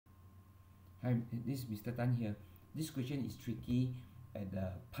Hi, this is Mr. Tan here. This question is tricky at the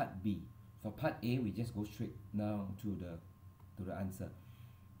part B. For part A, we just go straight now to the answer.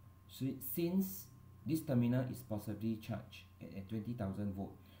 So since this terminal is positively charged at 20,000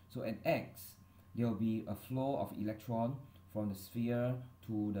 volt, so at X, there will be a flow of electron from the sphere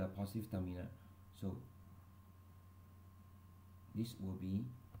to the positive terminal. So this will be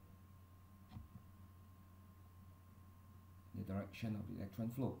the direction of the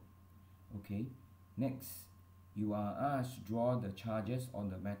electron flow. Okay, next you are asked to draw the charges on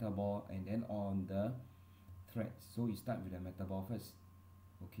the metal ball and then on the threads. So you start with the metal ball first.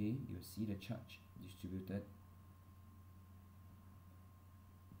 Okay, you will see the charge distributed.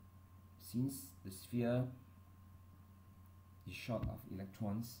 Since the sphere is short of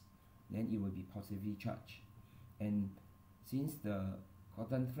electrons, then it will be positively charged. And since the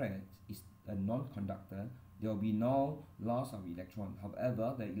cotton thread is a non-conductor, there will be no loss of electron.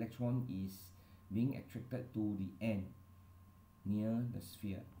 However, the electron is being attracted to the end near the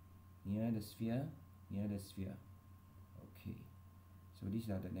sphere, near the sphere, near the sphere. Okay, so these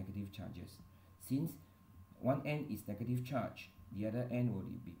are the negative charges. Since one end is negative charge, the other end will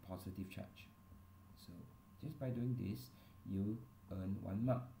be positive charge. So just by doing this, you earn 1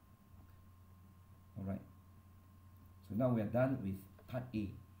 mark. Alright, so now we are done with part A.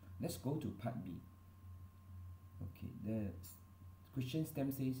 Let's go to part B. Okay, the question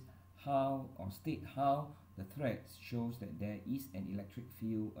stem says how, or state how the thread shows that there is an electric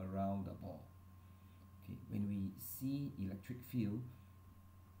field around the ball. Okay, when we see electric field,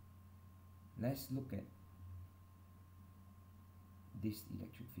 let's look at this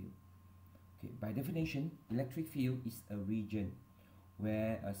electric field. Okay, by definition, electric field is a region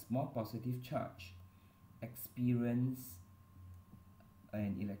where a small positive charge experience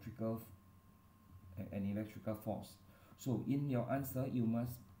an electrical force. So in your answer, you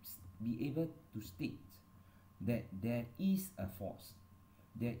must be able to state that there is a force.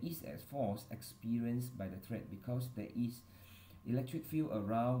 There is a force experienced by the thread because there is electric field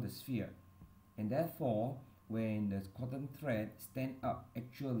around the sphere, and therefore when the cotton thread stand up,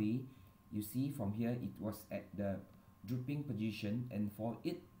 actually you see from here it was at the drooping position, and for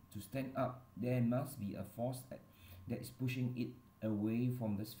it to stand up there must be a force that is pushing it away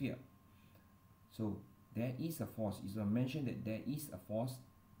from the sphere. So there is a force. It's mentioned that there is a force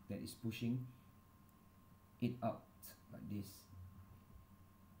that is pushing it out like this.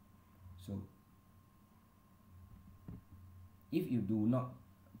 So if you do not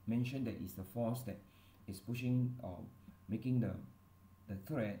mention that it's the force that is pushing or making the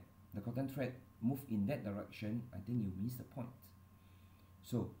cotton thread move in that direction, I think you miss the point.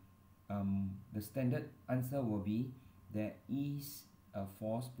 So the standard answer will be there is a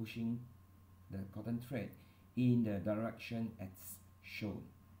force pushing the cotton thread in the direction as shown.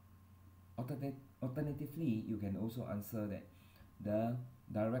 Alternatively, you can also answer that the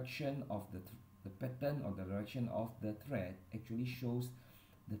direction of the pattern or the direction of the thread actually shows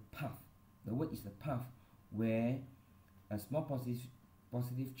the path. The word is the path where a small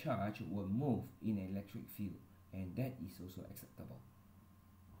positive charge will move in an electric field, and that is also acceptable.